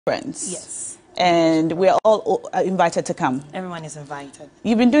friends. Yes. And we're all invited to come. Everyone is invited.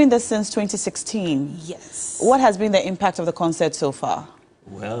 You've been doing this since 2016. Yes. What has been the impact of the concert so far?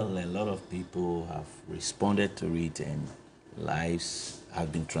 Well, a lot of people have responded to it and lives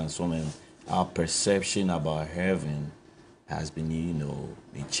have been transformed. Our perception about heaven has been,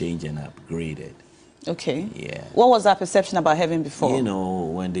 been changed and upgraded. Okay. Yeah. What was that perception about heaven before?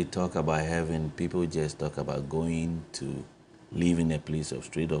 When they talk about heaven, people just talk about going to live in a place of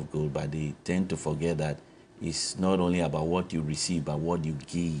street of gold, but they tend to forget that it's not only about what you receive, but what you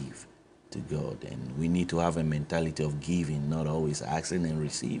give to God. And we need to have a mentality of giving, not always asking and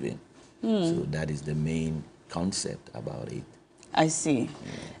receiving. So that is the main concept about it. I see. Yeah.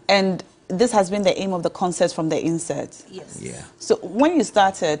 And this has been the aim of the concert from the inset. Yes. Yeah. So when you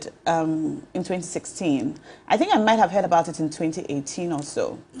started in 2016, I think I might have heard about it in 2018 or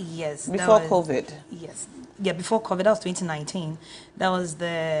so. Yes. Before COVID. Yes. Yeah, before COVID, that was 2019. That was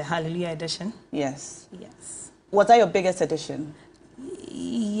the Hallelujah edition. Yes. Yes. Was that your biggest edition?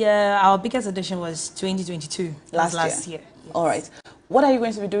 Yeah, our biggest edition was 2022. Last year. Yes. All right. What are you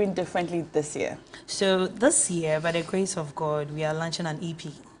going to be doing differently this year? So this year, by the grace of God, we are launching an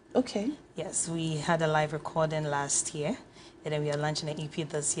EP. Okay. Yes, we had a live recording last year, and then we are launching an EP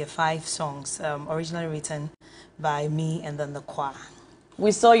this year, 5 songs, originally written by me and then the choir.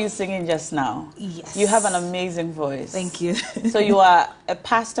 We saw you singing just now. Yes. You have an amazing voice. Thank you. So you are a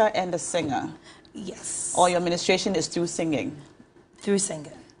pastor and a singer? Yes. Or your ministration is through singing? Through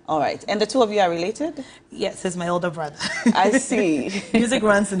singing. All right. And the two of you are related? Yes, he's my older brother. I see. Music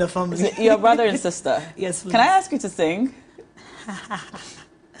runs in the family. Your brother and sister? Yes, please. Can I ask you to sing?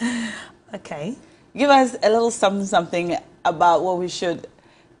 Okay. Give us a little something about what we should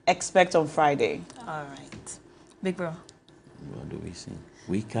expect on Friday. All right. Big bro. What do we sing?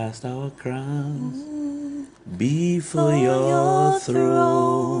 We cast our crowns before your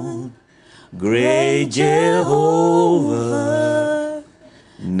throne, great Jehovah,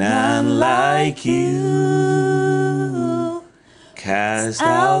 none like you. Cast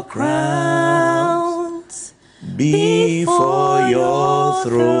our crowns before your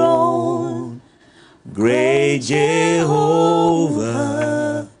throne, great Jehovah,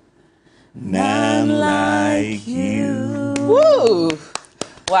 none like you. Woo!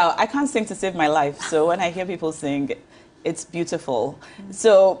 Wow, I can't sing to save my life. So when I hear people sing, it's beautiful.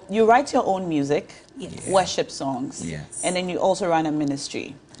 So you write your own music, Yes. worship songs, Yes. and then you also run a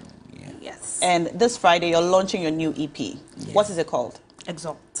ministry. Yes. And this Friday, you're launching your new EP. What is it called?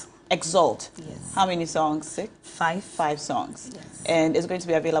 Exalt. Exalt. Yes. How many songs? 6? 5. 5 songs. Yes. And it's going to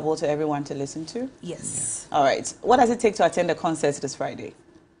be available to everyone to listen to? Yes. All right. What does it take to attend a concert this Friday?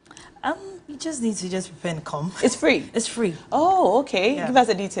 You just need to prepare and come. It's free. It's free. Oh, okay. Yeah. Give us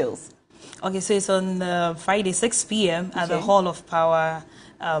the details. Okay, so it's on Friday, 6 p.m. at the Okay. Hall of Power,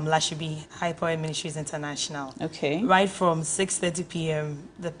 Lashibi, High Power Ministries International. Okay. Right from 6:30 p.m.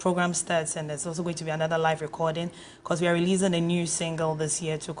 the program starts, and there's also going to be another live recording because we are releasing a new single this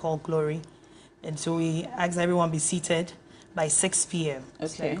year to call Glory. And so we ask everyone be seated by 6 p.m. so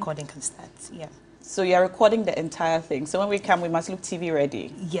the Okay. recording can start. Yeah. So you're recording the entire thing. So when we come, we must look TV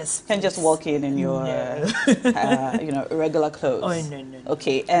ready. Yes. You can't just please. walk in your, No. regular clothes. Oh, no.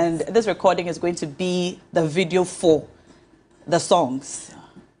 Okay, and this recording is going to be the video for the songs.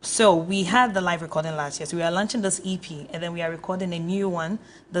 So we had the live recording last year. So we are launching this EP, and then we are recording a new one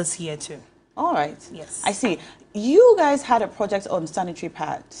this year too. All right. Yes. I see. You guys had a project on sanitary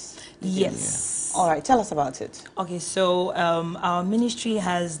pads. Yes. All right, tell us about it. Okay, so our ministry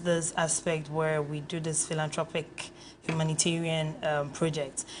has this aspect where we do this philanthropic humanitarian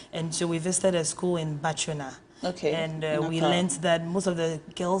project. And so we visited a school in Bachuna. Okay. And in we Accra. learned that most of the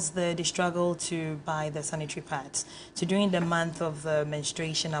girls there, they struggle to buy the sanitary pads. So during the month of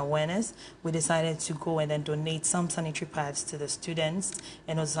menstruation awareness, we decided to go and then donate some sanitary pads to the students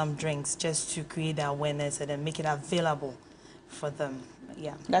and also some drinks just to create the awareness and then make it available for them.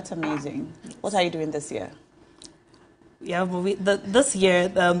 Yeah. That's amazing. What are you doing this year? Yeah, but this year,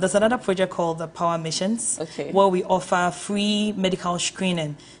 there's another project called the Power Missions, Okay. where we offer free medical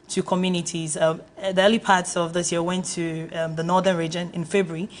screening to communities. The early parts of this year went to the northern region in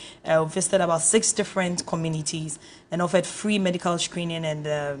February. We visited about 6 different communities and offered free medical screening and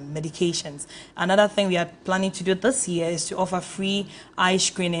medications. Another thing we are planning to do this year is to offer free eye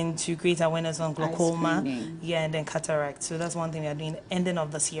screening to create awareness on glaucoma, screening. and then cataract. So that's one thing we are doing ending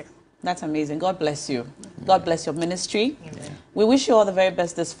of this year. That's amazing. God bless you. God bless your ministry. Amen. We wish you all the very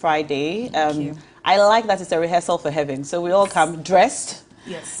best this Friday. you. I like that it's a rehearsal for heaven. So we all come dressed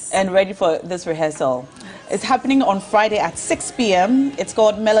Yes. and ready for this rehearsal. It's happening on Friday at 6 p.m. It's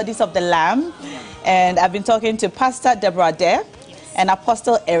called Melodies of the Lamb. And I've been talking to Pastor Deborah Dare and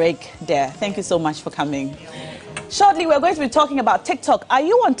Apostle Eric there. Thank you so much for coming. Shortly, we're going to be talking about TikTok. Are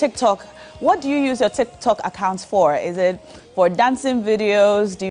you on TikTok? What do you use your TikTok accounts for? Is it for dancing videos? Do